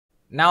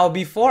Now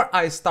before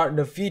I start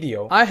the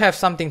video, I have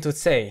something to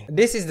say.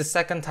 This is the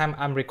second time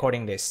I'm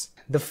recording this.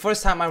 The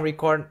first time I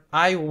record,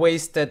 I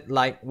wasted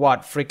like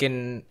what,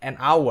 freaking an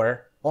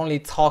hour only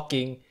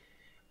talking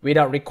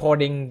without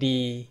recording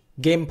the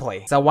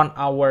gameplay. It's a 1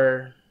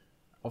 hour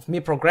of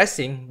me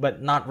progressing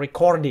but not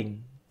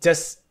recording.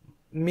 Just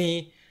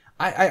me.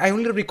 I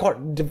only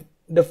record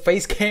the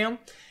face cam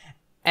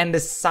and the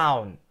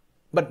sound,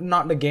 but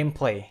not the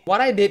gameplay.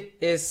 What I did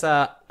is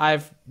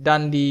I've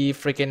done the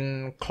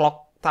freaking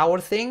clock tower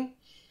thing.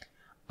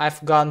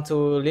 I've gone to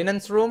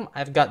Linen's room.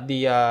 I've got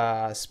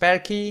the spare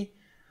key.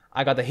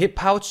 I got the hip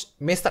pouch.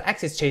 Mr.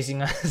 X is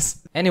chasing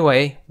us.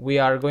 Anyway, we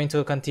are going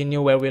to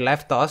continue where we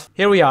left off.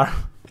 Here we are.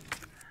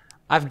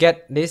 I've got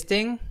this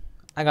thing.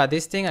 I got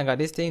this thing. I got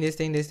this thing, this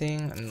thing, this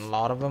thing, and a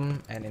lot of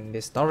them. And in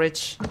this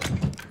storage,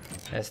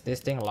 there's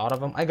this thing, a lot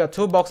of them. I got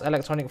 2 box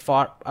electronic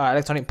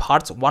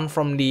parts. One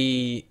from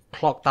the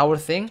clock tower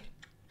thing.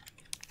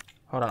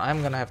 Hold on,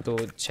 I'm gonna have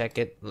to check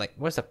it. Like,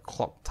 where's the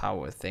clock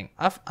tower thing?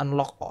 I've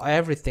unlocked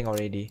everything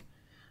already.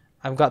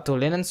 I've got to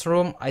Linen's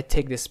room. I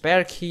take the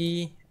spare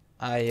key.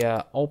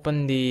 I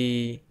open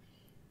the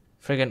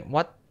friggin'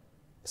 what?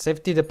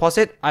 Safety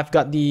deposit. I've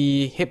got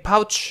the hip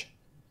pouch.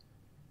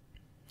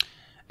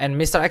 And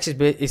Mr. X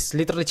is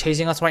literally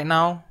chasing us right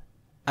now.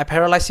 I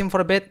paralyzed him for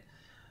a bit.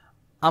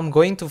 I'm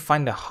going to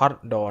find the hard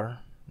door.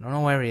 I don't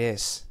know where he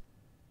is.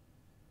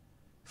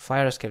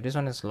 Fire escape. This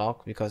one is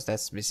locked because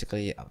that's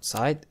basically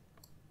outside.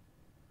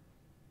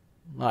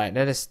 Alright,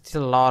 there is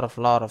still a lot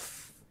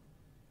of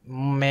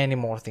many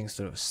more things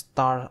to do.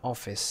 Star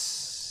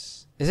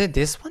office. Is it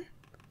this one?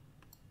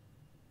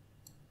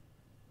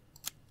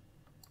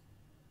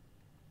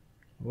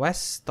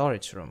 West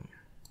storage room.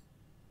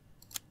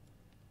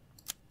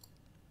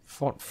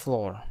 4th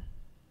floor.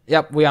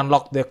 Yep, we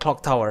unlocked the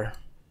clock tower.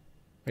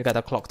 We got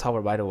the clock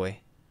tower, by the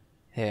way.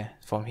 Yeah,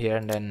 from here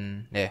and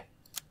then yeah.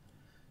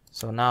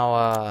 So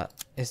now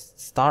it's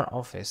Star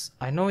office.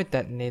 I know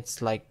that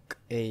needs like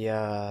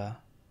a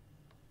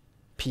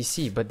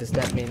PC, but does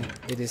that mean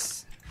it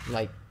is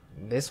like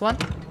this one?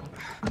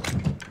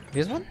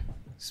 This one?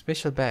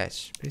 Special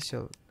badge.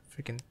 Special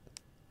freaking.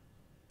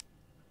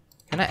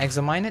 Can I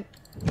examine it?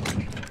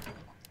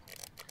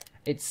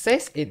 It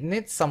says it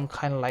needs some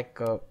kind of like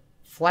a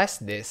flash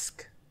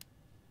disk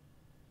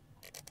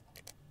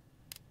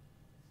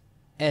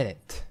in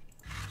it.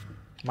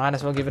 Might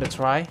as well give it a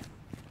try.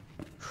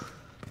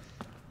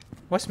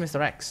 Where's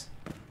Mr. X?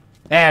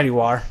 There you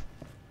are.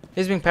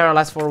 He's been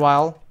paralyzed for a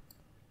while.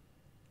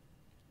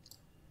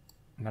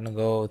 I'm gonna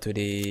go to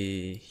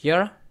the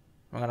here.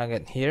 I'm gonna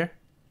get here.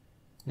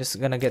 Just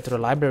gonna get to the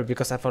library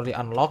because I've already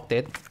unlocked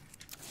it.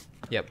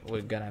 Yep,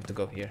 we're gonna have to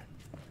go here.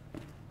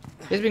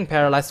 He's being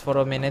paralyzed for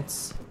a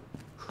minute.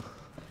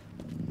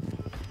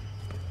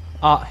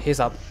 Ah, he's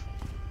up.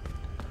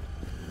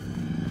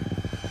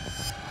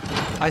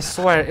 I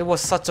swear it was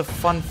such a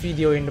fun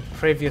video in the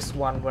previous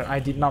one where I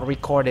did not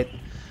record it.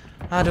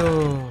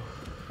 Aduh,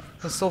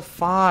 it was so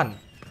fun.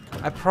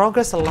 I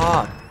progressed a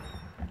lot.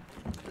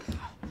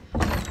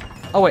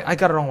 Oh wait, I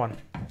got the wrong one.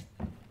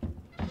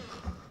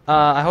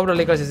 I hope the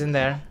liquors is in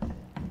there.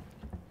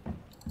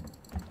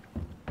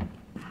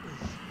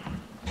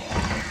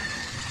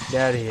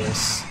 There he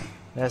is.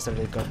 There's the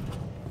liquor.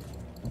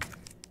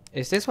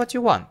 Is this what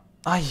you want?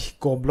 Ay,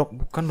 goblok,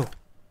 bukan lo.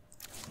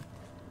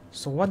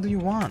 So what do you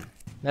want?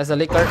 There's the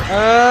liquor.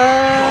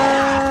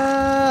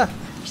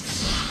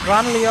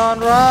 Run, Leon,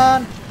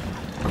 run!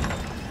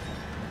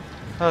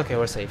 Okay,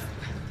 we're safe.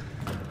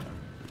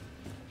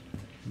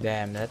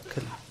 Damn, that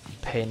could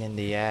pain in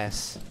the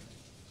ass.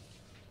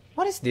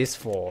 What is this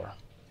for?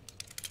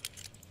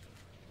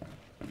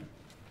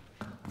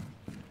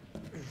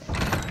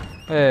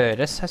 Hey,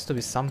 this has to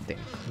be something,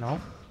 no?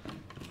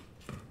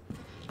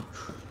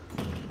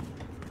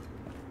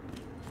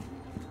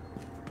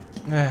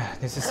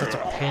 This is such a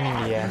pain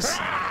in the ass.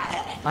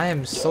 I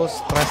am so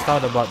stressed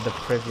out about the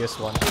previous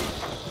one.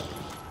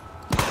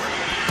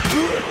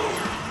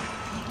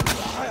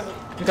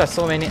 You got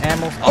so many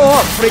ammo.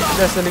 Oh, freak!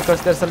 There's the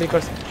liquors, there's the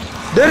liquors.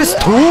 There is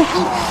 2?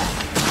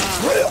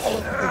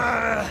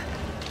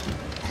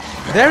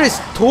 There is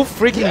 2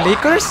 freaking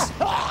liquors?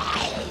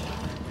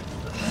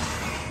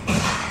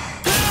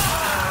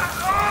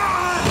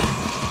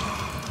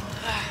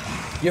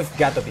 You've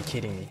got to be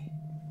kidding me.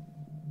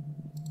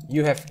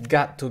 You have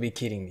got to be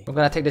kidding me. We're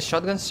gonna take the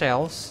shotgun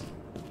shells.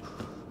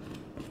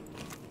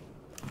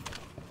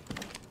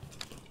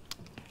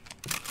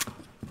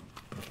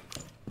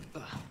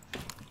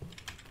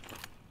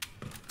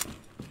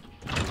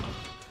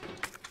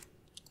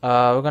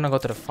 We're gonna go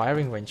to the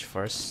firing range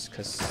first,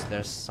 because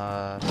there's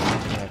something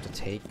we have to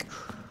take.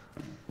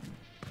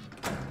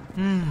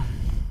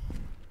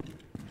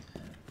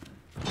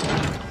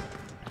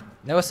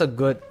 That was a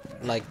good,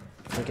 like,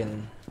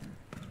 freaking.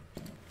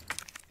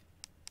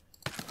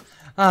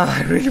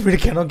 I really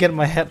cannot get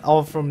my head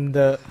off from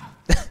the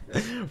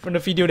from the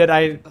video that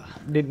I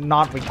did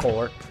not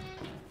record.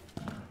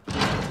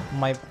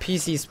 My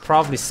PC is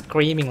probably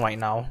screaming right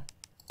now.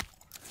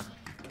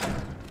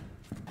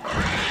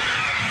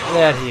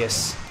 There he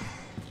is.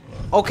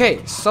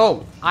 Okay,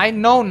 so I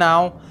know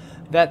now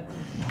that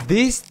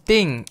this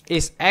thing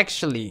is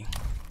actually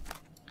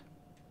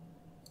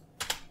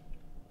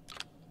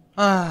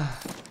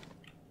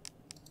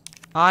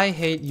I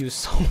hate you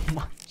so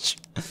much.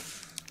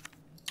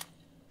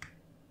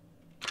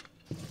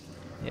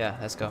 Yeah,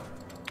 let's go.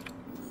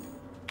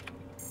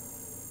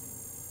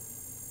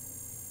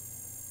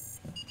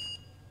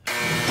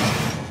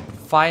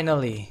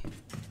 Finally,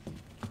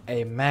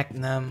 a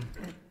Magnum.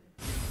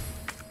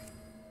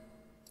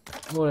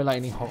 What a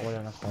lightning hawk, what do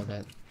I call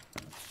that?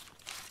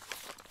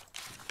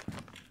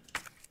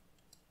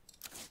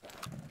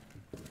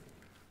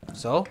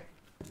 So,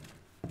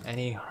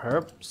 any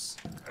herbs?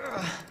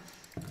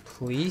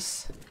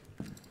 Please?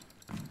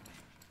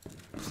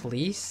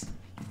 Please?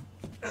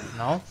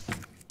 No?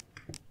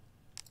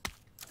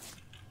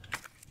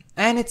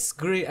 And it's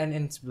green and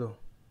it's blue.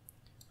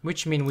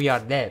 Which means we are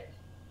dead.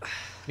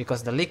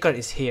 Because the liquor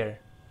is here.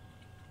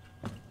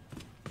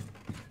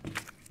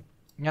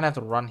 I'm gonna have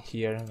to run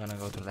here. I'm gonna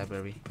go to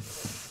library.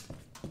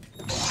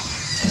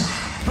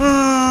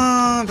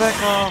 Back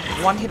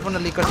off. One hit from the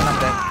liquor and I'm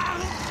dead.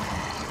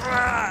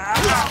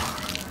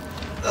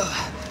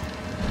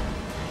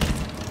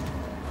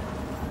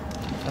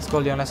 Let's go,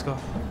 Leon, let's go.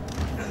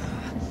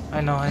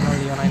 I know,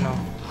 Leon, I know.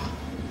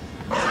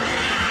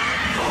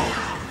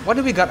 What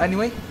do we got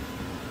anyway?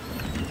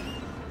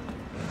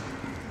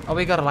 Oh,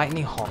 we got a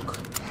lightning hawk.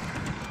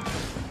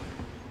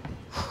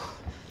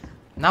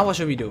 Now what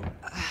should we do?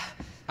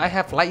 I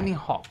have lightning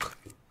hawk.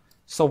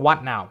 So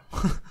what now?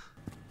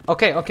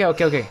 Okay.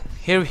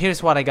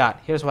 Here's what I got.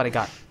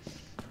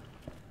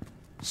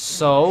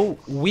 So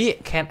we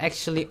can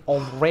actually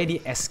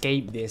already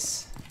escape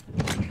this.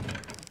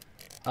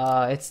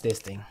 It's this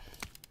thing.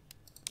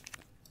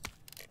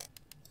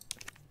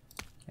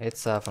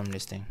 It's from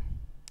this thing.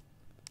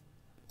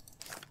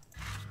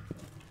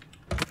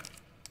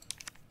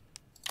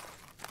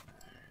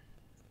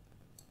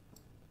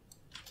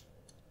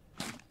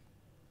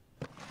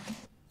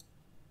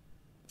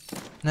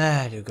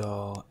 There you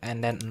go.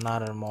 And then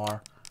another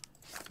more.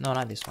 No,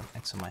 not this one.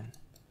 Examine.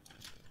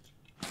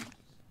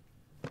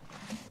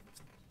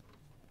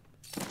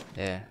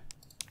 There.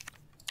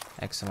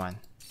 Examine.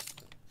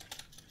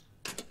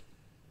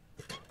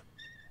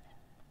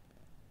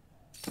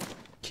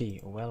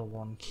 Key.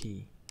 Well-worn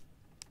key.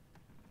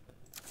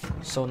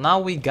 So now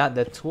we got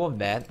the two of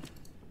that.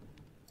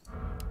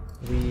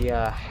 We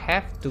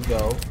have to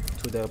go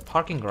to the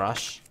parking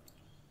garage.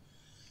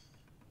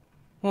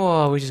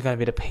 Oh, which is gonna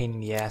be the pain in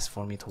the ass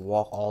for me to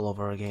walk all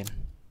over again.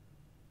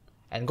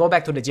 And go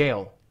back to the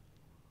jail.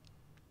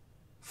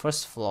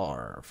 First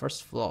floor.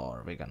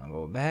 We're gonna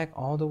go back,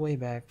 all the way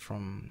back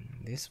from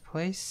this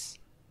place.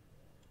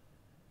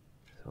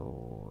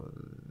 So,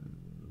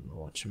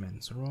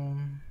 watchman's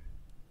room.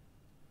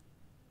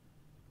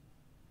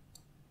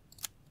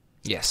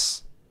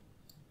 Yes.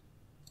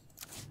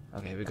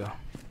 Okay, we go.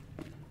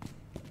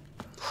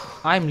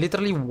 I'm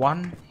literally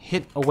one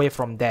hit away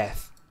from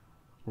death.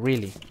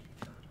 Really.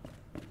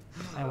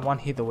 I'm one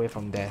hit away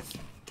from death.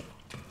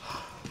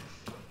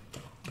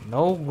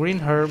 No green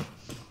herb.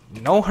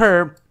 No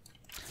herb.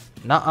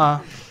 Nuh-uh.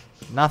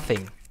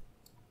 Nothing.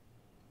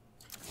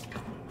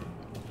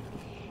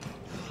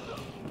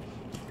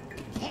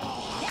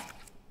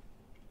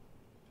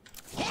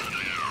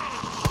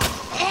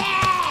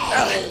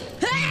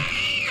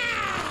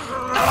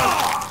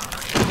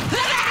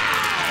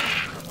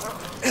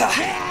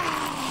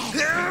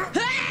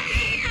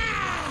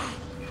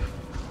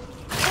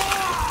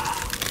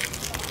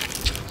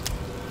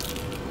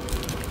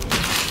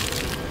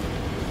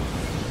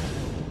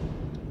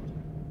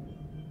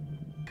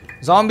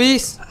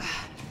 Zombies!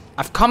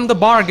 I've come to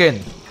bargain!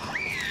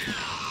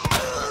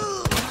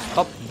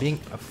 Stop being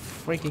a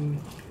freaking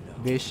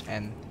bitch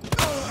and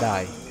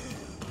die.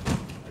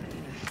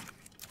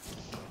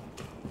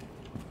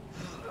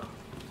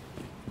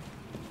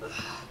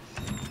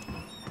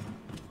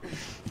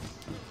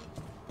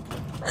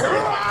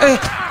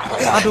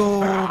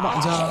 Aduh,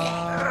 makja.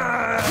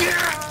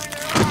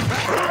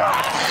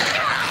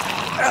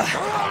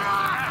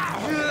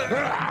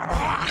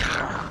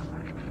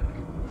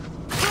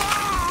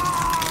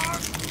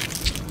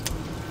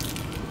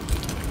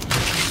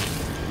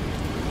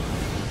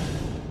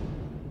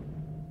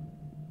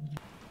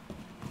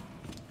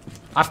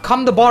 I've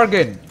come to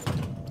bargain.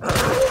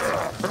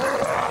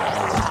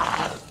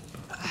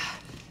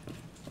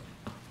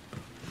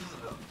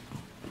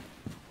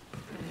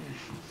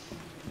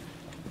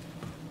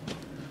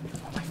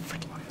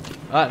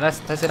 Let's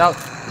test it out.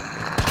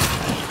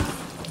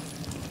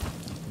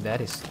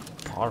 That is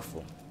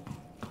powerful.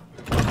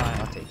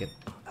 I'll take it.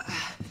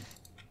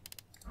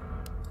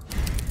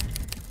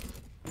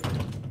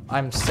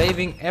 I'm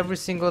saving every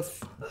single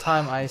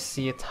time I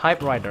see a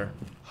typewriter.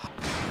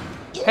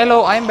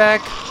 Hello, I'm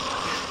back.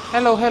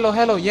 Hello.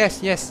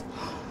 Yes.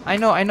 I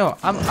know.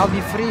 I'll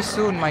be free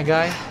soon, my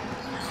guy.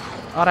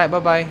 All right,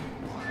 bye.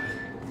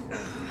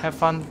 Have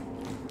fun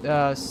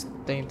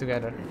staying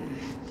together.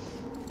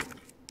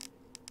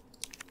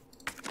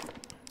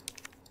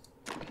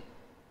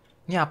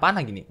 Ini apaan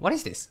lagi nih? What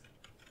is this?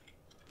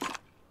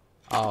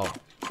 Oh.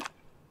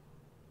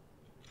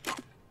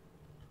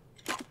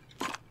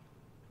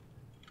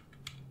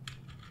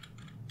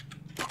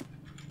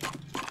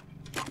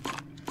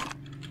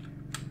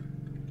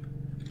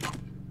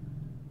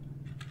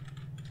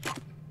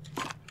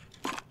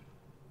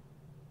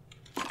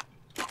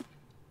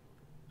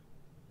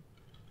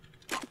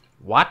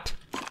 What?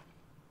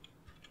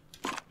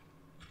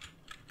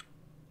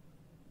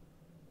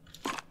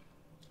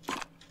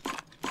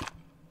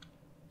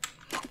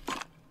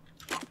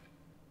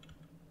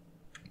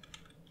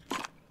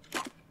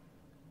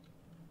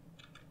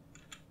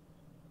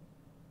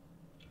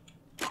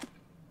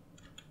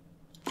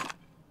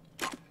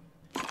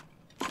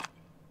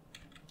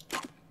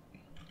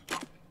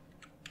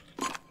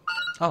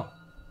 Oh.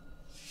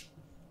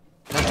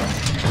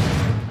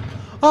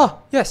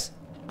 Oh, yes.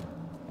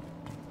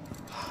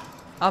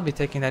 I'll be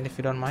taking that if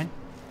you don't mind.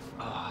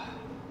 Huh?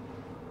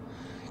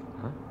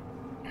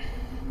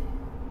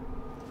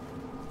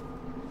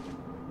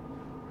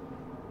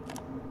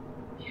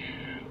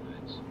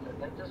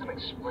 That doesn't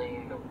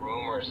explain the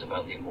rumors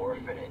about the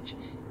orphanage.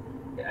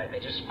 I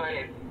just find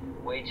it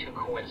way too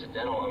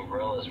coincidental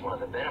Umbrella's one of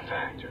the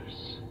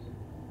benefactors.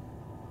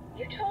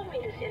 You told me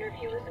this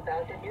interview was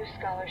about the new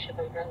scholarship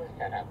Umbrella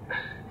set up.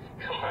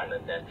 Come on,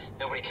 that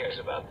nobody cares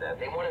about that.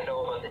 They want to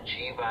know about the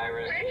G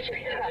virus. Where did you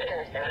hear about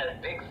this? And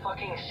that big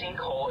fucking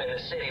sinkhole in the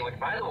city, which,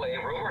 by the way,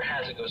 rumor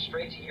has it goes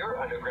straight to your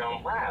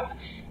underground lab.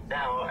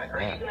 Now, are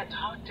you gonna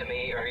talk to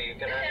me, or are you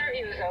gonna... This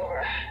interview's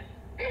over.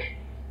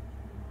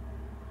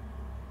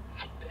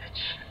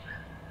 Bitch.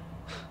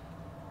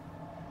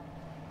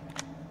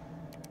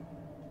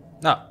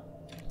 No.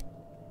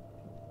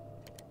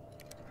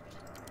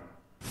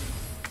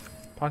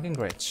 Parking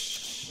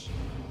garage.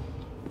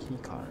 Key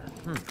card.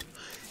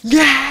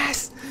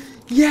 Yes!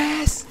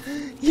 Yes!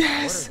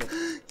 Yes!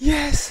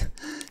 Yes!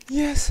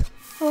 Yes!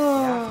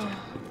 Oh.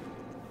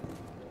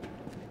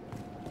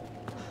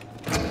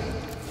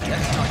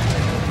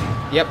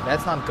 Yep,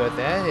 that's not good.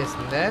 That is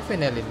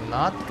definitely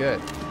not good.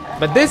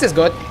 But this is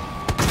good.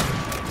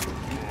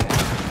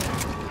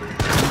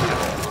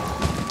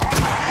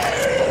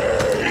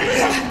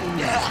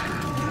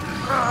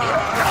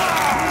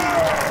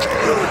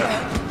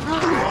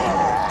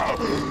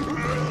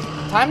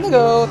 Time to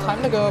go,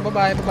 time to go.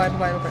 Bye-bye, bye-bye,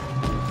 bye-bye, bye-bye.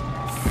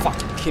 Fuck,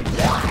 kill me.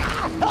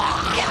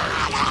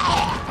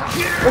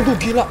 Aduh,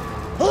 gila.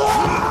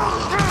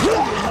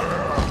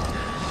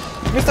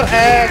 Mr.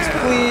 X,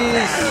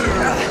 please.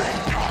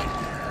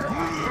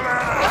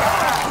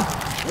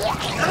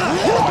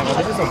 Oh my god,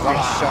 this is a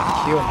one-shot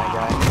kill, my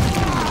guy.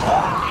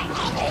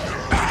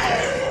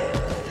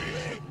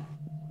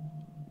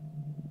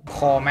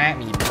 Come at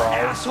me, bro.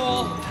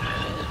 Asshole!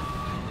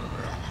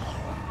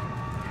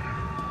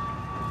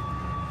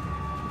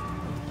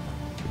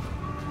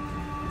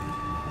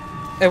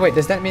 Hey, wait,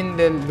 does that mean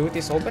the loot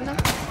is open now?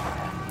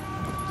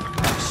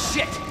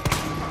 Shit!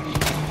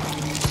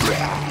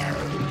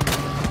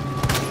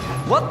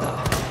 What the?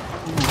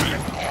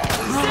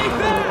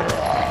 Save it!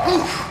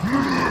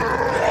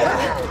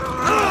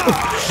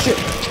 Shit!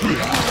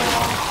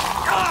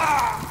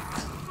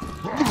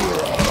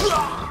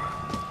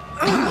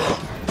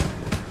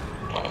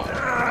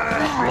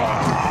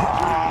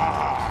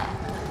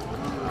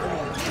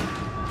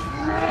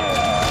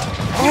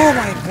 Oh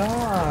my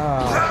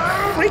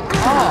god! Freak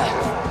off!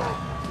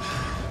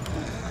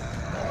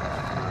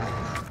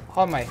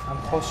 Oh my, I'm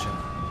potion.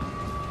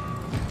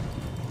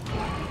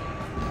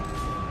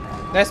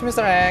 There's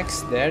Mr.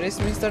 X. There is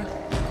Mr.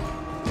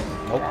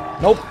 Nope.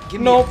 Nope. Give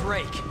me Nope. a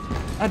break.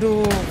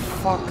 Aduh,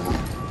 fuck.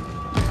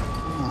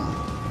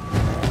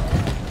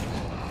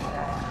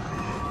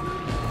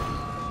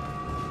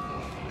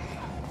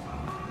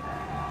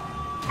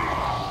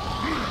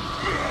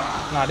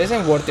 Nah, this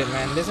ain't worth it,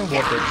 man. This ain't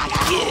worth it.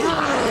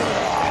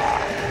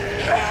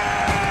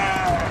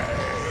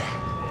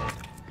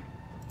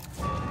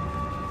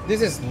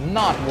 This is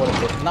not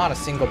worth it. Not a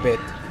single bit.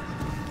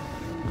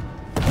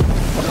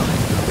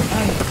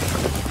 Are you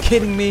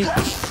kidding me?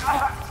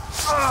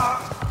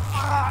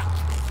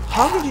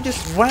 How did you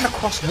just run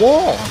across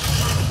wall?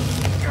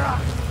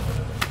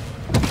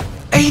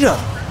 Ada!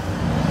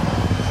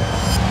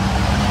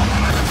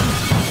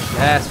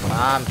 That's what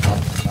I'm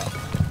talking about.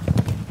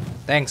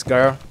 Thanks,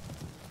 girl.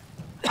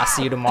 I'll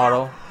see you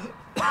tomorrow.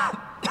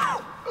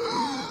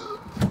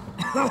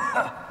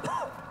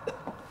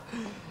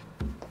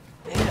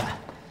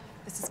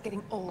 This is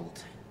getting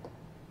old.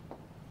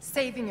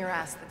 Saving your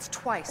ass, that's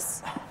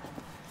twice.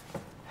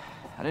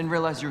 I didn't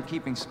realize you were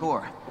keeping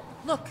score.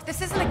 Look,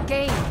 this isn't a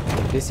game.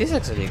 This is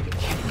actually good.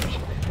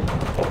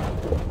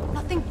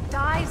 Nothing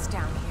dies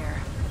down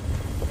here.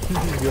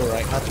 You're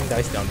right, nothing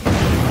dies down here.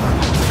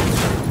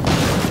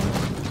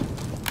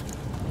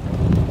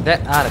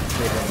 That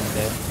attitude right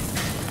there.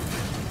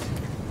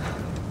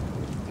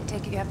 I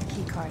take it you have the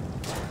key card.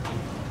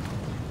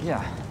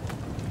 Yeah.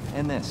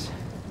 And this.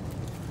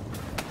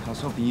 I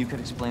was hoping you could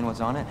explain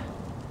what's on it.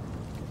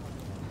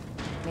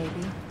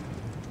 Maybe.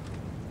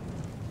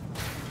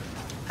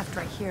 After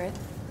I hear it.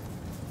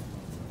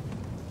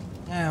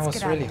 Yeah, I Let's was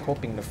get out really of here.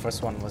 hoping the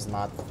first one was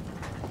not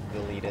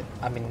delete it.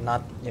 I mean,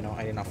 not, you know,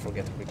 I did not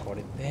forget to record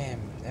it. Damn,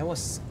 that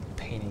was a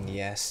pain in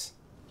the ass.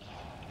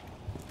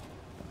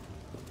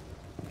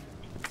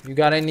 You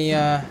got any, We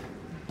I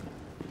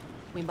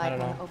might don't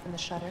want to know. open the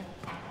shutter.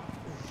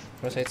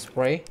 first aid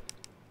spray?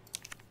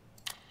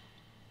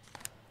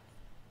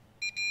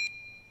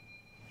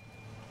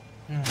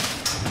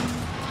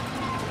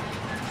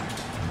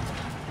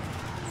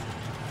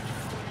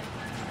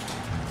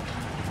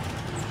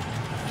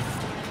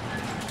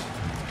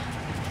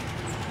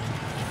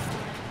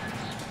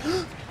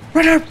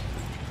 Right up!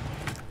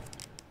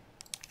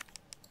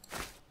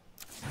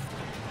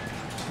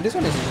 This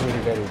one is really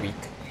very weak.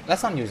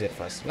 Let's not use it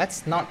first.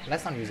 Let's not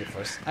use it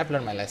first. I've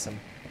learned my lesson.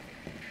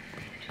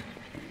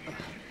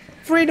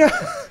 Freedom!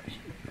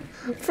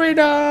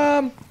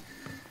 Freedom!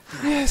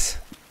 Yes.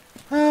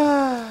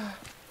 Ah.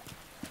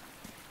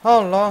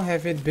 How long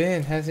have it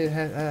been? Has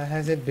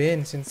it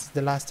been since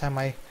the last time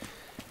I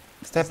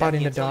stepped out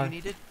in the dark?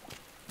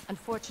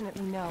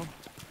 Unfortunately, no.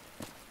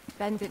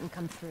 Ben didn't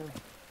come through.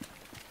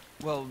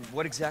 Well,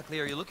 what exactly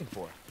are you looking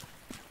for?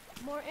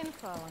 More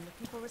info on the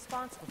people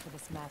responsible for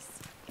this mess.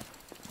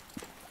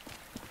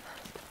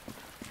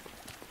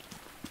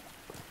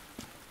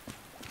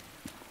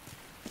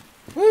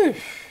 Whew.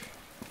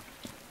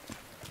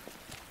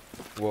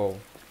 Whoa.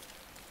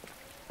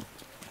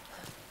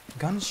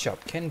 Gun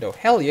shop, Kendo.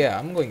 Hell yeah,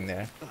 I'm going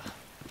there.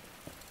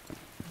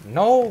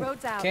 No,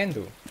 Road's out. can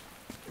do.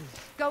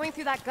 Going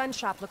through that gun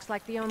shop looks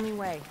like the only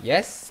way.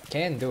 Yes,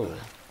 can do.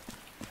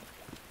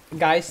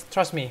 Guys,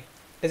 trust me.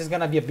 This is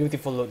gonna be a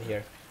beautiful loot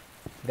here.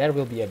 There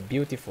will be a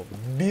beautiful,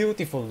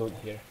 beautiful loot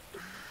here.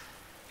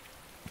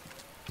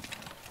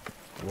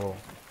 Whoa.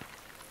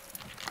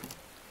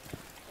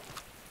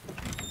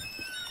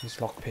 He's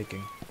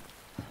lockpicking.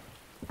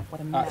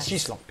 What a mess.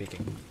 She's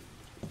lockpicking.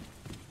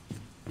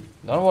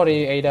 Don't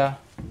worry, Ada.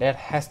 There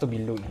has to be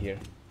loot here.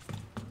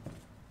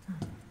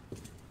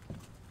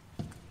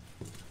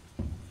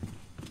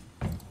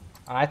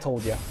 I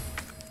told ya.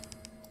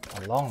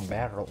 A long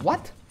barrel.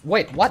 What?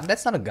 Wait, what?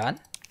 That's not a gun?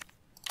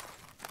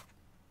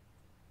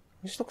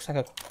 This looks like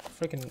a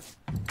freaking.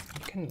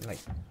 You can like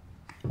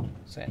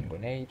send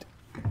grenade.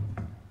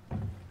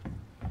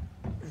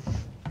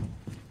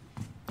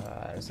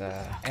 There's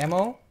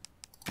ammo.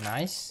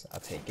 Nice. I'll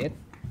take it.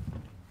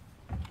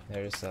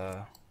 There's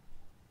a.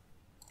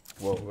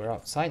 Whoa, we're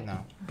outside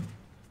now.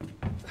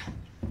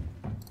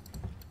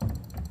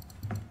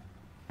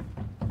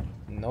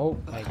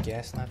 Nope, I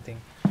guess nothing.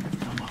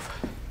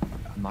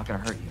 I'm not gonna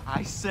hurt you.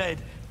 I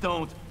said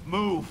don't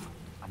move.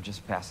 I'm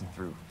just passing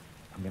through.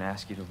 I'm gonna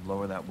ask you to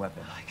lower that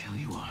weapon. Like hell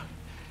you are.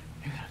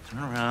 You're gonna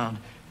turn around,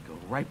 go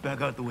right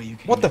back out the way you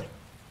came. What the? in.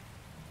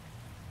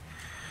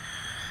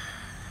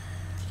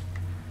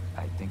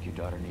 I think your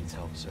daughter needs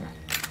help, sir.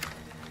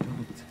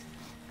 Don't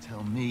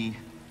tell me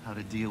how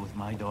to deal with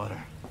my daughter.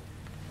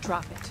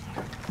 Drop it.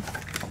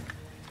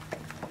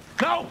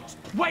 No!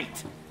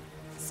 Wait!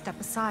 Step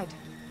aside.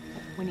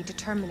 We need to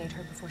terminate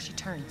her before she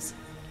turns.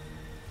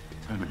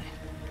 Terminate.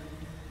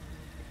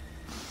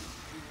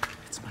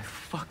 It's my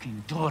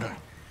fucking daughter.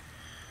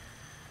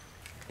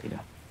 Ada.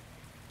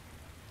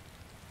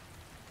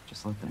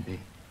 Just let them be.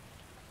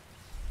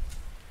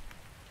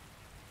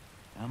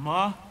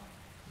 Emma?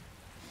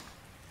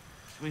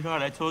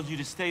 Sweetheart, I told you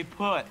to stay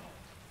put.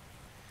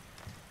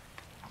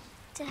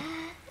 Daddy?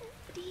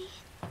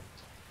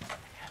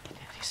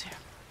 Daddy's here.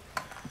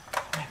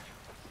 Come here.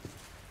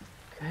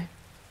 Okay?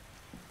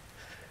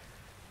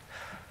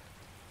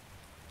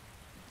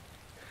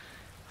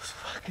 Those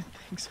fucking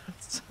things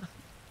outside.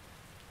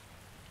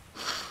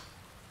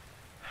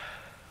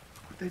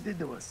 What they did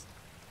to us.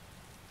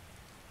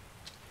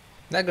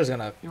 That girl's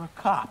gonna You're a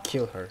cop.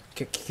 kill her.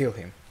 Kill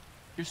him.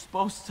 You're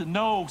supposed to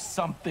know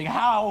something.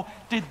 How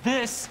did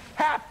this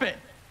happen?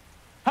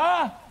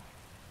 Huh?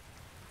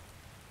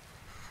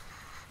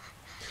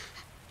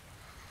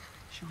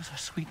 She was our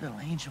sweet little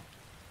angel.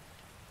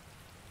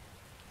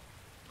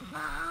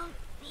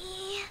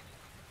 Mommy?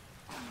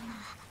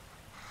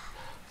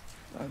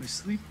 I was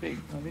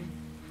sleeping, honey.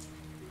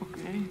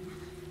 Okay?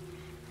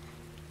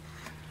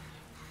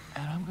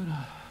 And I'm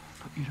gonna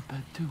put you to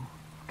bed too,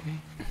 okay?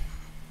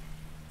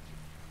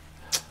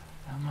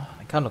 Emma.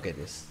 I can't look at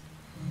this.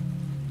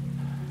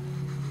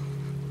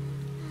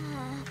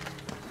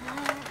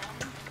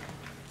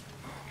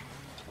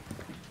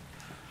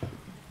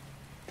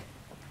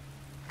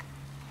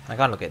 I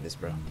can't look at this,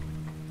 bro.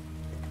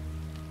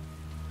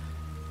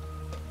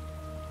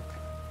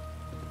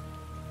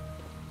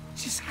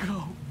 Just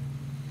go.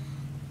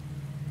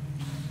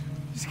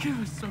 Just give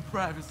us some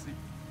privacy.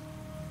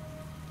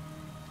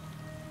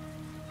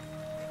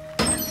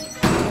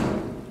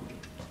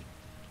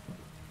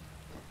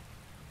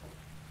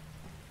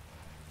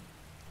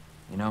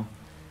 You know,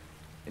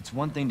 it's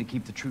one thing to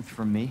keep the truth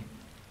from me,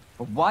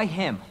 but why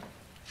him?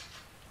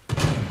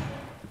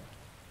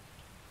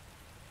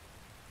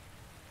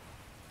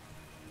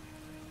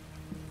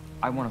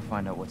 I want to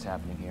find out what's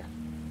happening here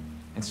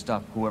and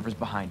stop whoever's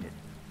behind it.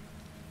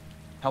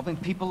 Helping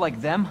people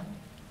like them?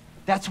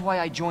 That's why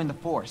I joined the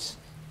force.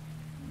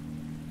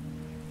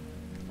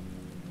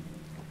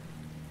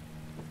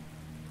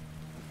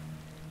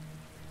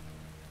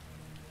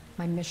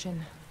 My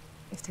mission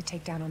is to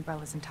take down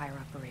Umbrella's entire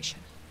operation.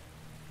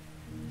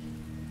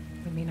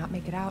 We may not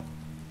make it out.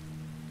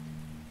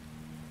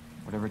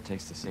 Whatever it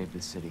takes to save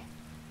this city.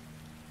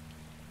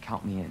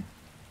 Count me in.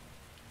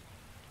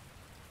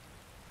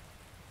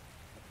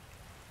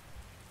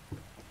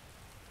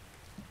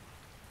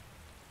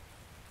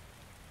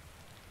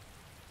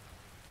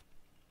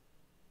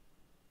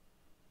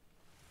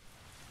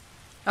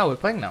 Oh, we're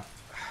playing now.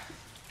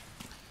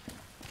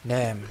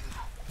 Damn.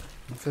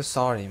 I feel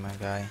sorry, my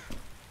guy.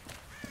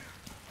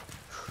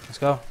 Let's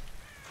go.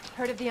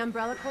 Heard of the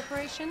Umbrella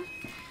Corporation?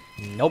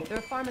 Nope. They're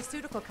a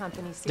pharmaceutical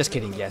company. Just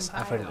kidding, secretly yes.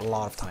 making I've heard it a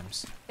lot of bioweapons.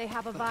 times. They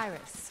have a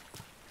virus.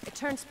 It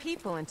turns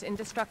people into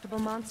indestructible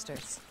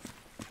monsters.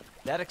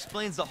 That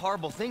explains the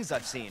horrible things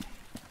I've seen.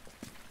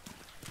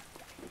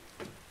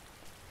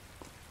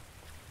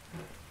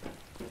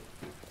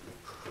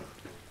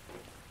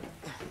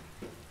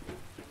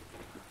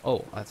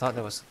 Oh, I thought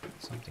there was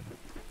something.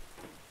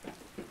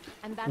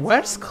 And that's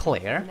Where's why I'm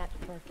Claire?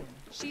 Annette Birkin.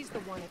 She's the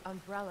one at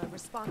Umbrella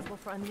responsible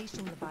for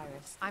unleashing the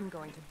virus. I'm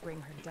going to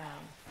bring her down.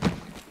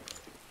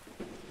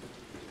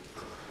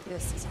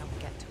 This is how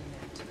we get to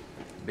Annette.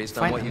 Based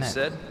on Find what you Annette.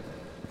 said,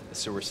 the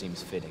sewer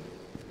seems fitting.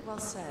 Well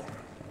said.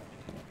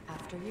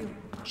 After you.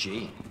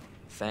 Gee,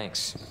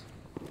 thanks.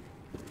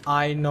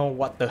 I know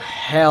what the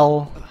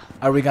hell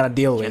are we gonna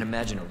deal Can't with.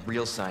 imagine a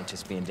real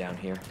scientist being down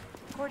here.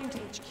 According to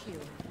HQ,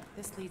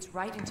 this leads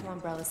right into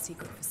Umbrella's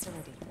secret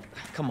facility.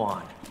 Come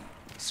on.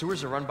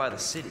 Sewers are run by the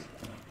city.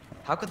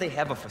 How could they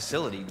have a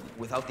facility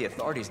without the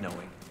authorities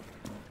knowing?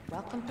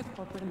 Welcome to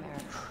corporate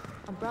America.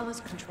 Umbrella's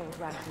controlled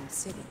Raccoon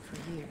City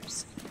for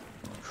years.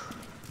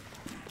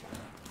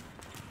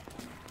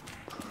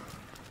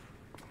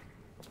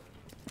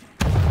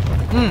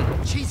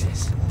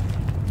 Jesus!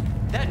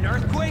 That an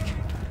earthquake?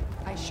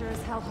 I sure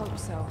as hell hope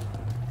so.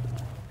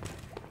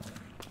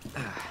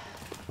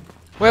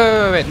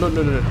 Wait. Look.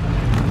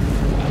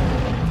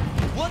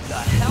 What the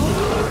hell?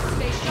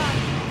 Stay sharp.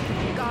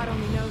 God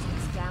only knows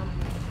what's down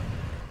here.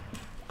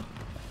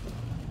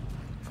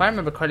 If I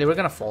remember correctly, we're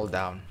gonna fall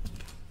down.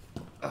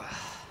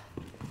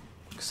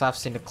 Because I've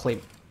seen the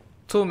clip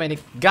too many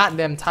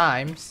goddamn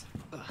times.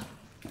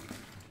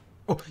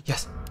 Oh,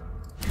 yes.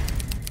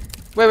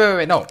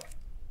 Wait, no.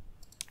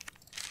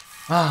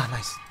 Ah,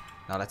 nice.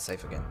 Now that's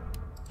safe again.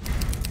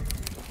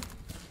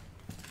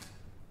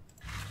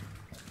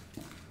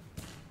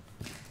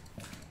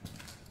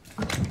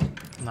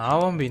 Now I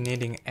won't be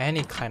needing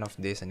any kind of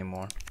this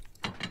anymore.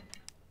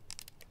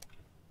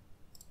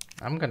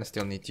 I'm gonna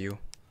still need you.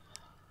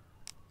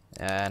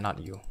 Not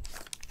you.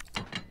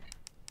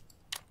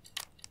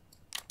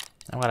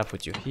 I'm gonna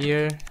put you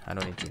here. I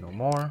don't need you no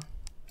more.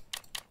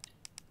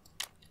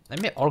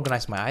 Let me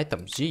organize my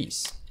items.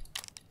 Jeez.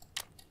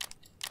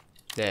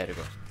 There we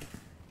go.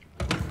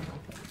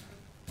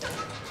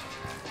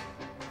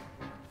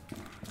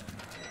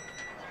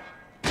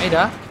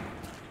 Ada,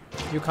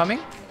 you coming?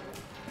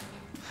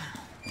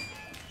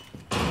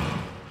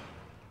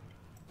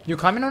 You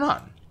coming or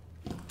not?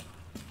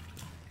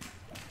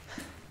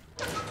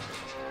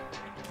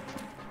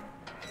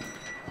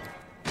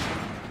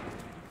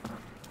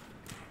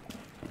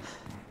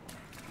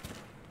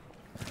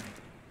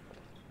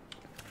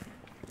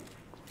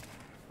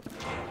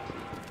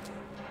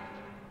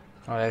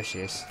 Oh, there she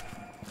is.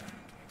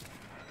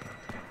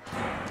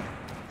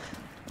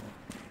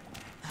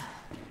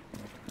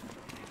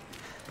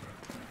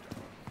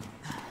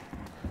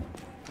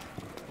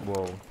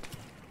 Whoa.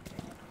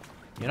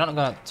 You're not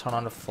gonna turn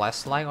on the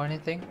flashlight or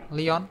anything,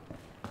 Leon?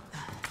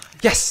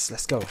 Yes!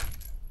 Let's go.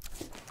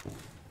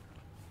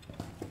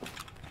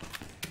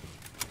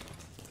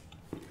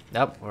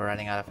 Nope, we're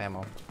running out of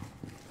ammo.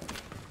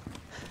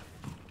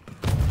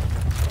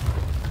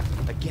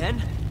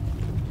 Again?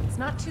 It's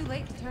not too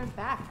late to turn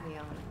back,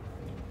 Leon.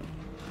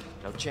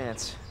 No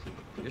chance.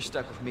 You're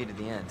stuck with me to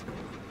the end.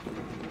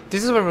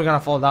 This is where we're gonna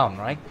fall down,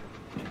 right?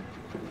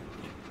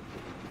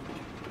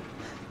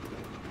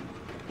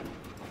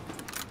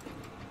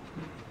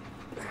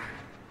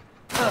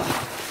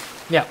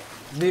 Yeah,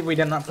 we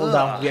did not fall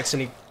down, we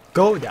actually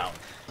go down.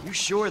 You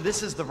sure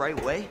this is the right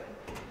way?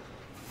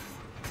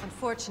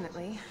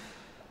 Unfortunately,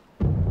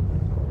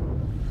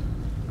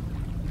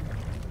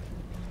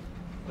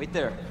 Wait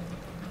there.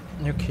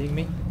 Are you kidding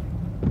me?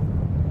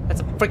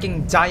 That's a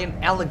freaking giant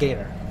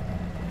alligator.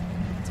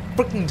 It's a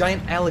freaking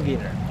giant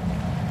alligator.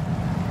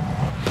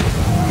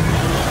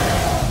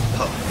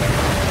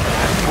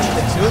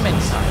 The zoom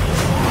inside.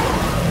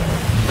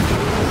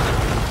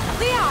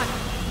 Leon,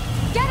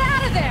 get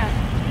out of there!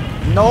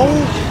 No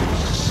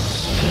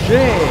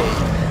shit.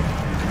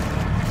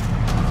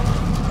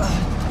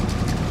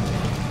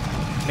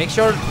 Make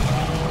sure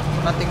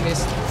nothing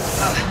missed.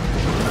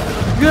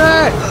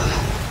 Good.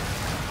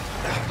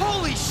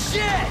 Holy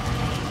shit!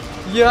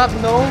 Yup,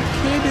 no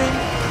kidding.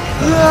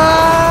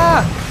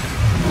 Ah!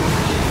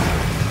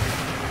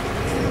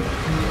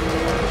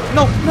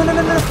 No.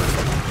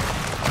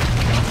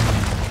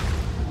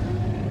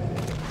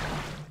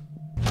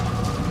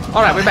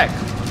 All right, we're back.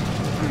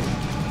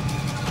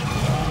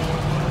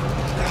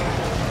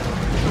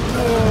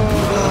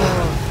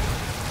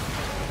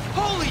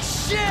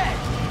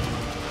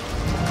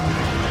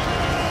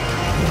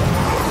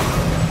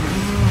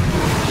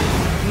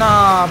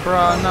 Nah,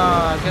 bro,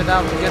 nah. Get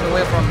out, get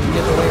away from me,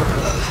 get away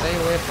from me. Stay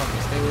away from me,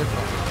 stay away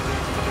from me.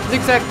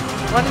 Zigzag!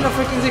 Run in the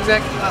freaking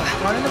zigzag!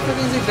 Run in the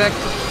freaking zigzag!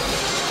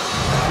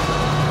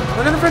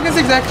 Run in the freaking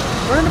zigzag!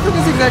 Run in the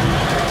freaking zigzag!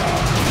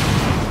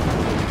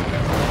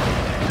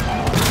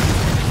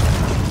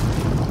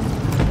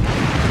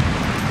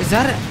 Is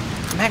that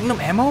a magnum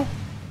ammo?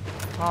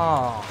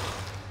 Oh.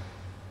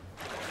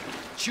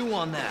 Chew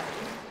on that,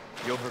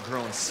 you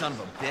overgrown son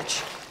of a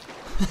bitch.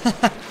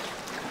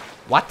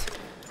 What?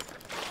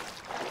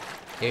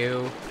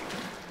 Ew.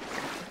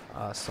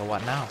 So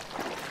what now?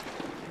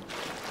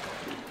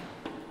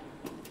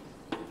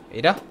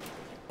 Ada?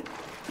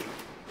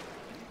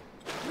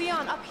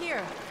 Leon, up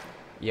here.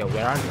 Yeah,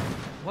 where are you?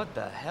 What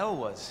the hell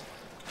was...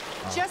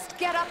 Just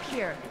get up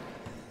here.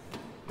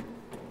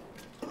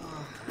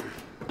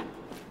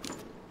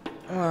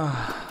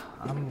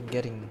 I'm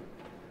getting...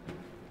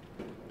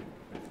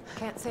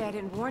 Can't say I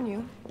didn't warn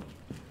you.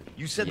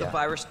 You said Yeah. the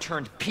virus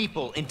turned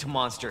people into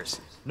monsters,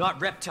 not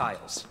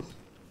reptiles.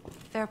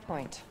 Fair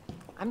point.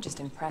 I'm just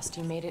impressed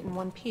you made it in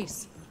one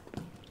piece.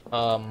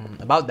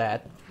 About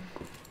that.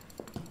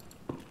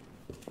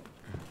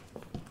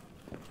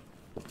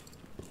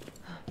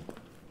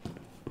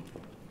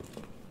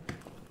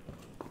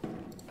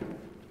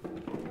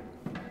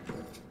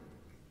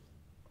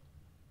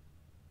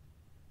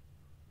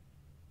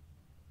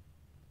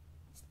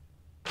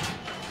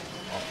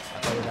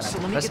 So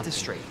let me get this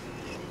straight.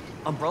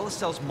 Umbrella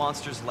sells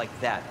monsters like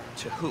that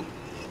to who?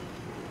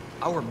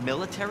 Our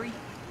military?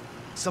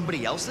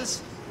 Somebody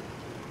else's?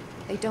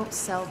 They don't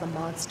sell the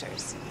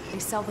monsters. They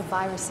sell the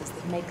viruses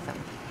that make them.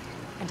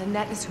 And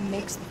Annette is who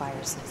makes the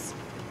viruses.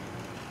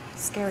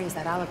 Scary as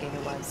that alligator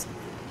was,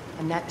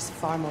 Annette is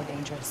far more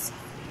dangerous.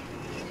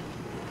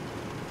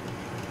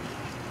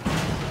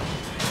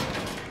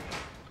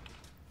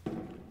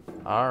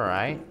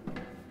 Alright.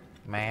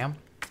 Ma'am.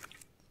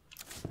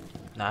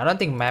 No, I don't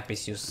think map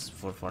is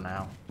useful for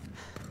now.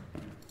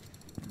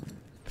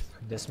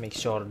 Just make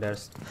sure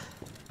there's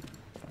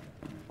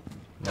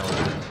no.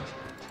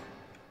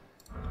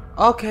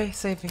 Okay,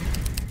 saving.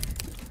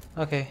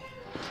 Okay.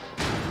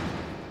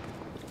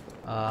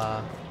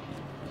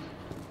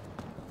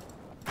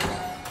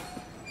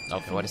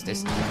 Okay, what is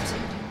this?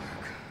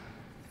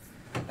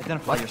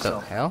 Identify What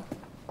yourself. the hell?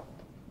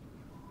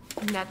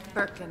 Annette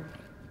Birkin.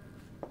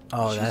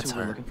 Oh, She's that's who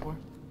we're her. looking for.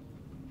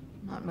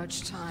 Not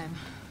much time.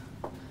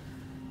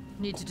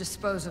 Need to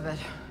dispose of it.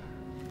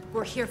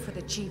 We're here for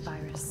the G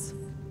virus.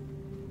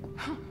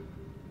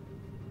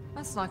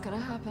 That's not gonna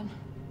happen.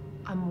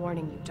 I'm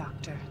warning you,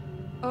 Doctor.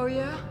 Oh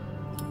yeah?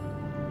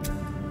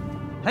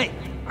 Hey!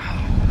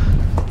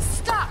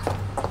 Stop!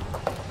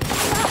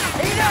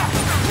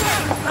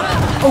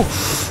 Oh!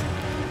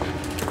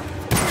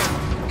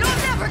 You'll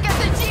never get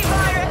the G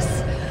virus!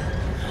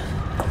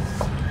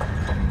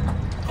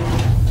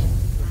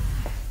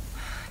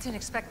 Didn't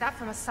expect that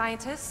from a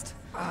scientist.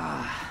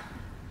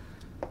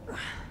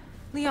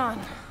 Leon,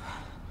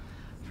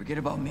 Forget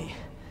about me.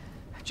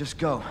 Just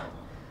go.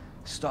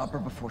 Stop her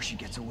before she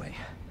gets away.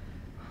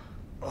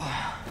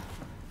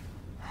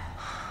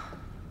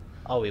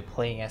 Oh, we're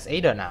playing as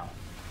Ada now.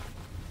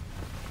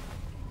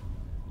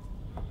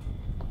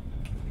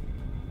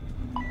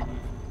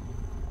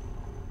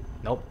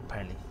 Nope,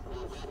 apparently.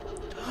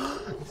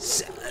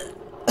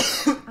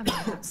 I'm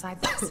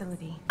outside the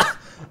facility.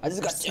 I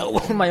just got choked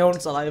with my own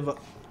saliva.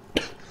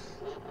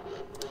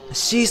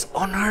 She's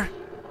on her.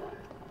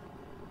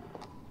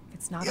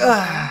 It's not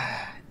over.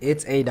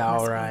 It's Ada, Must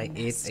be alright.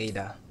 missed. It's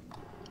Ada.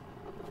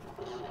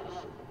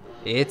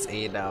 It's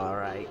Ada,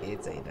 alright.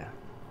 It's Ada.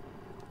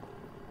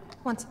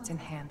 Once it's in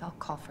hand, I'll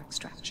call for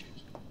extraction.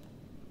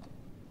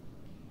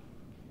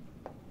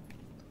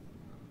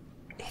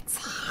 It's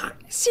her.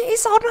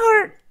 She's on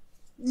her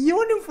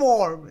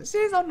uniform.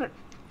 She's on her.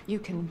 You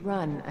can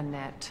run,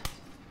 Annette,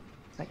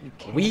 but you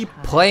can't We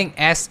hide. playing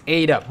as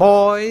Ada,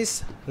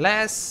 boys.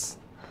 Let's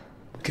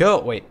go.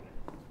 Wait,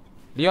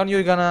 Leon,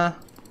 you're gonna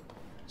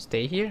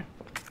stay here?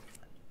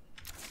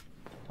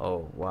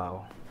 Oh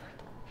wow.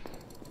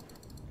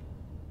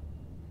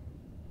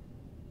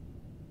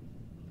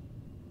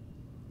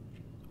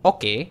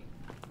 Okay.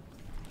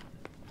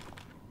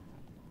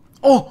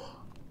 Oh,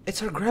 it's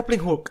her grappling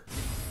hook.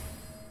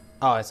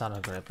 Oh, it's not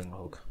a grappling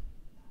hook.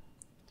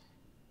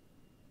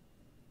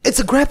 It's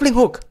a grappling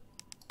hook.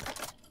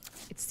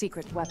 It's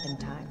secret weapon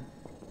time.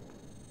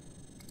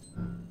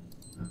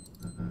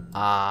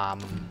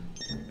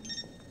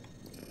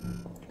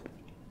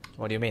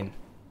 What do you mean?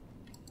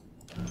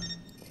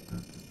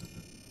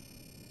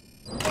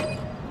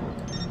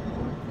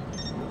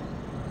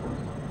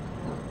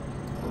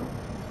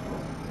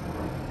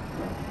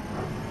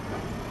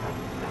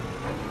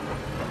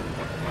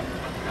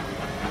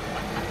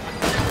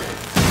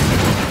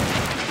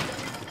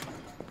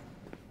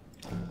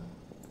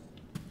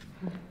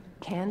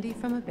 Candy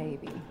from a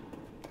baby.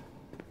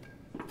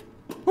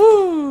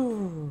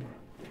 Woo!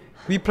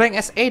 We playing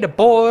as Ada,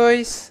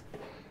 boys.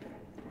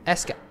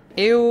 Ask.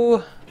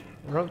 Ew.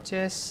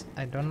 Roaches.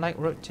 I don't like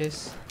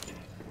roaches.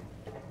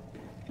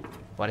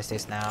 What is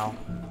this now?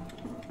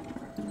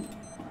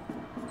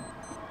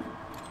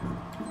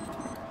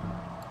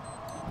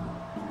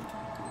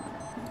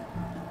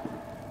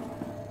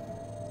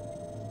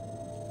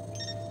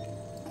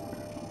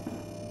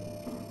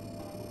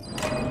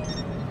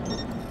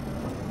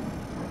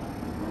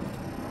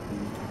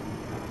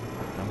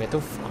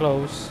 get too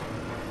close.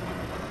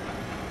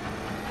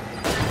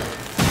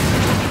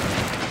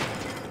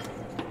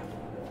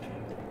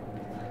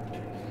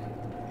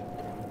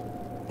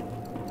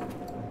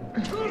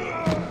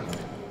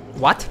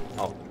 What?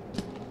 Oh.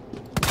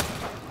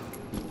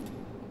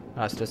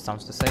 That just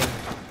sounds the same.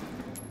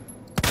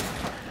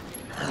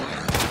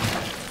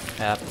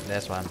 Yep,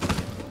 that's one.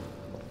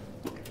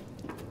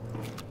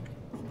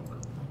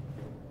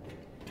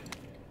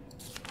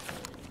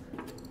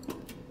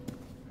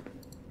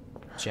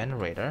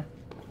 Generator.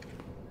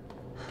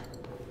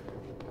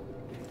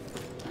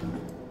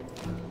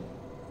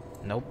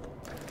 Nope.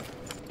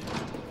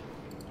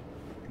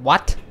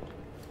 What?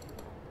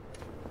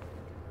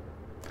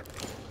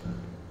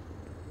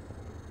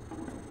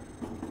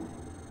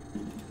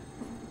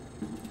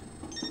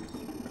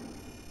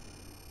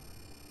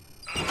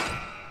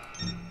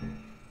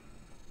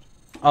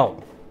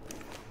 Oh,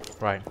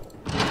 right.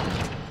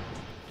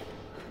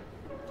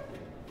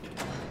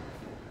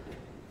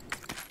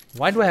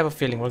 Why do I have a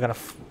feeling we're gonna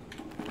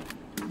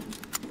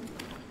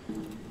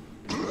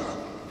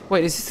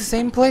wait, is this the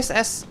same place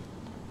as...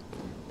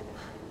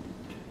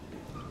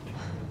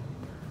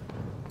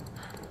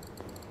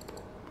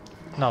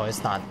 No,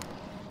 it's not.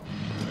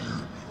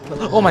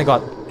 Oh my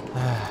god.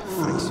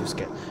 Freaks, you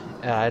scared.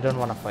 I don't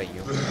want to fight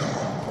you.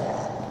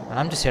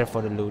 I'm just here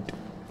for the loot.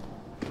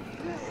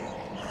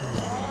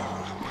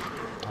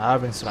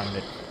 I've been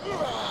surrounded.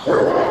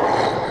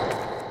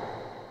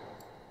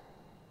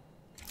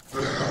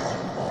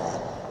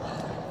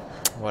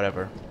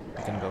 Whatever,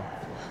 we can go.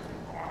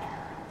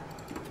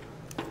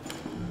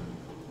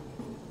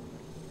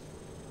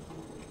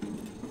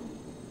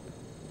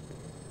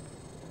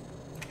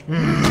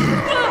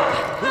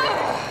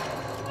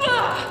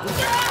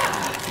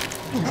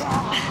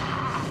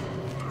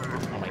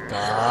 Oh my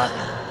god.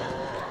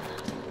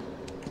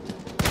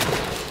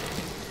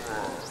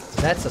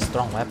 That's a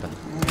strong weapon.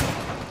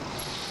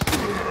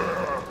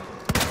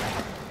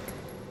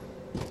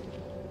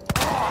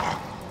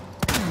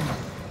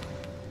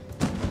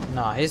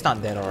 No, he's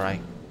not dead,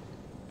 alright.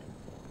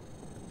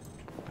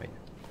 Wait.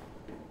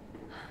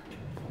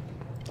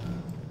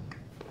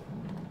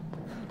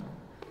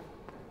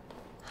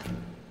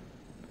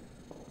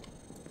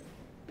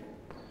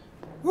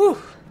 Whew.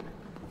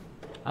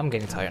 I'm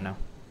getting tired now.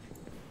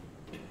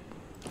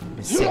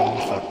 Been sitting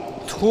for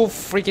 2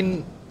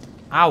 freaking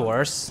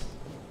hours.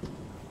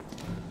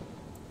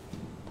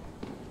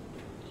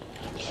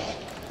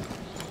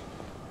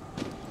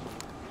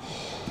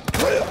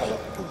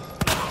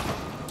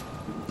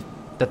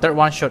 The third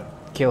one should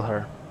kill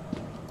her.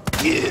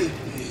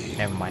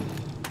 Never mind.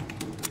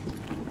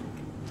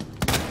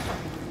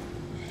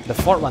 The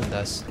fourth one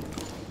does.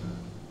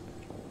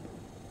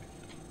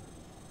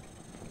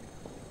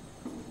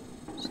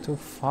 It's too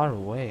far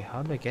away.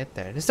 How do I get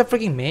there? This is a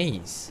freaking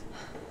maze.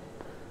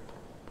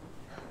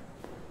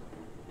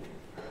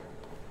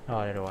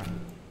 Oh, the other one.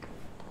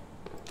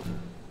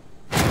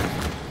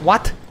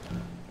 What?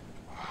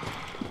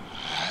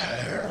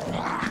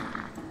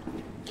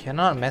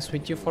 Cannot mess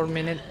with you for a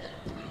minute.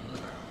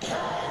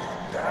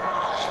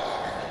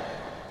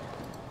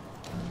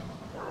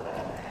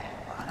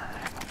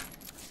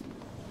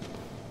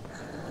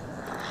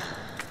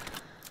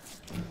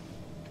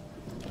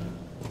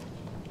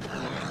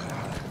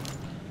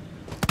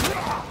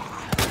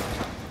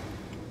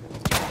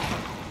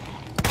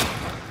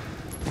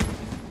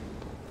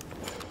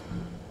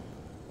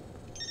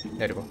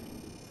 There you go.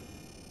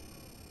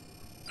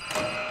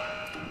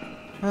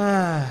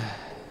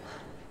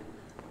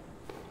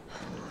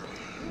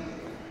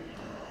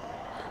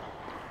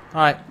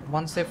 Alright,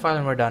 one save file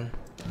and we're done.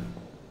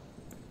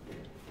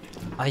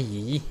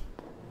 Aye.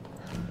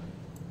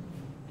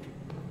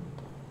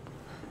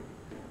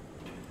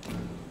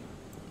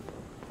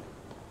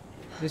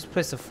 This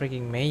place is a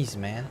freaking maze,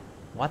 man.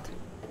 What?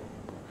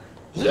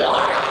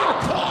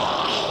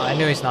 I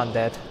knew he's not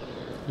dead.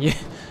 Yeah,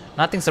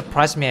 nothing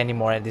surprised me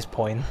anymore at this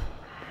point.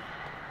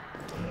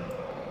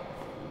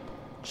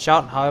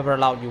 Shout however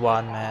loud you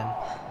want, man.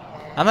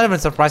 I'm not even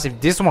surprised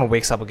if this one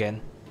wakes up again.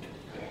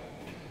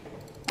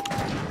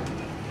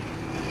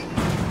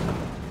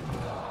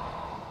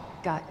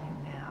 Got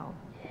you now.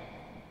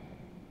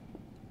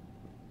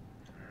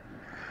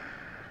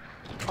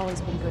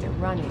 Always been good at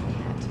running,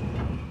 Annette.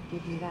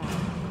 Give you that.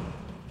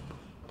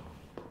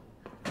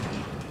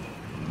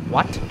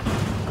 What?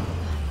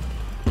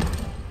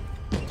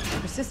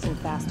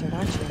 Persistent bastard,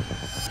 aren't you?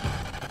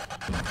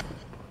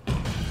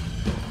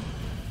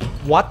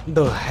 What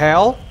the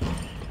hell?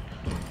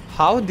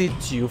 How did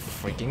you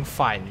freaking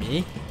find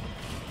me?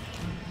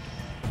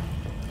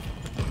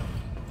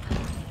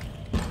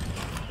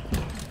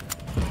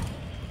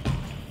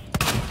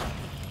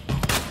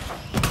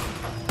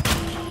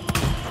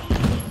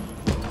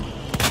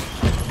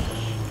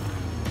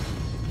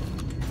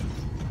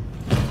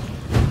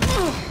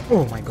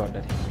 Oh my god,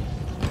 that hit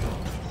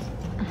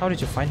me. How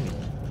did you find me?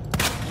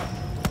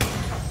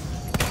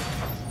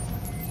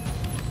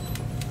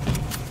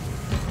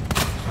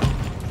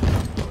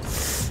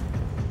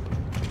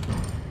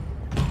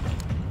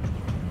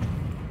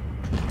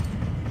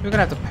 We're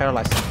gonna have to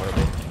paralyze him for a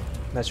bit.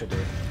 That should do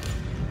it.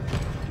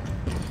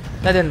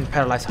 That didn't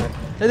paralyze him.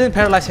 That didn't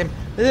paralyze him.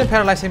 That didn't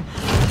paralyze him.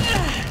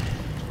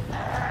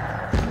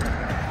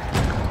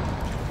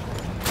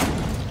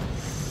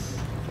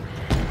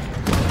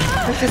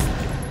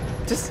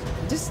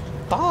 Just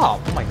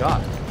stop. Oh my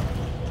god.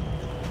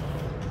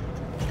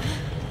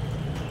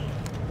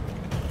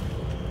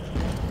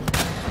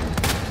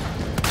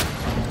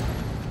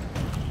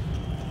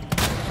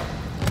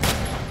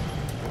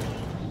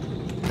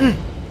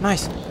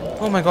 Nice.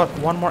 Oh my god,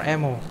 one more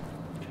ammo.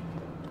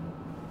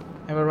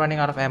 And we're running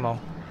out of ammo.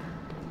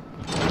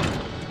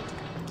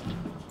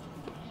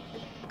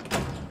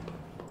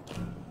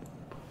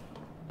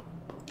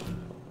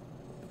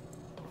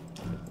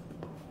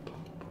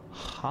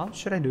 How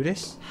should I do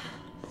this?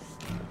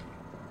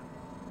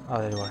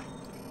 Oh, there you are.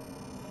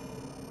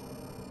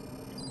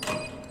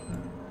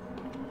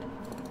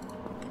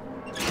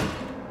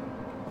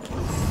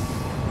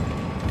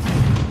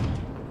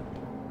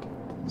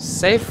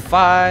 Save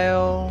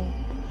file.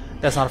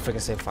 That's not a freaking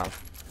save file.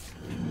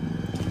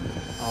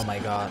 Oh my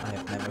god, I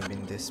have never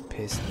been this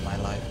pissed in my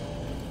life.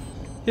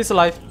 He's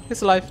alive.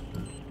 He's alive.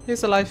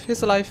 He's alive.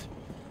 He's alive.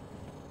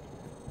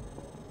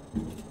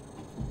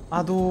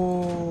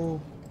 Aduh.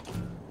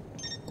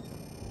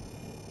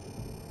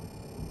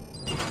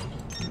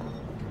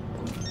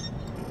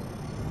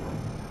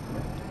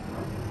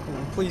 Come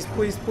on, please,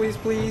 please, please,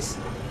 please.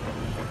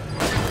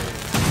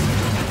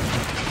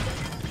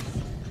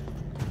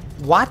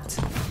 What?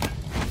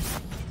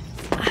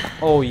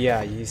 Oh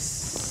yeah,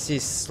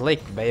 she's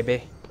slick,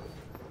 baby.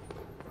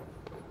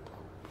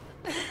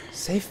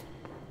 Safe.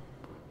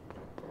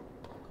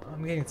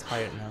 I'm getting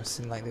tired now,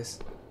 seeing like this.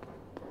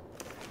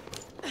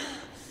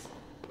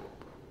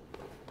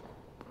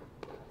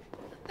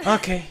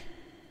 Okay.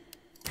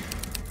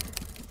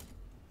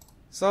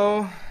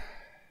 So,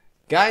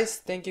 guys,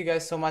 thank you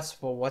guys so much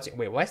for watching.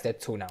 Wait, why is there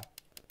 2 now?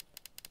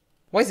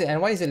 Why is it?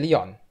 And why is it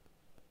Leon?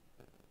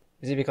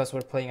 Is it because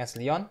we're playing as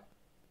Leon?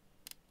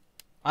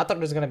 I thought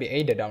there's gonna be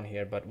Ada down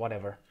here, but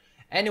whatever.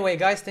 Anyway,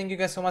 guys, thank you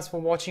guys so much for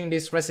watching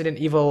this Resident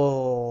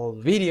Evil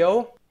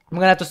video. I'm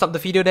gonna have to stop the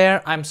video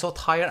there. I'm so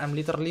tired. I'm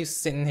literally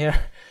sitting here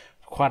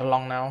for quite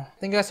long now.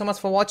 Thank you guys so much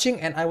for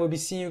watching, and I will be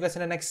seeing you guys in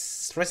the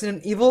next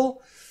Resident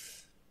Evil.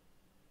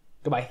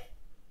 Goodbye.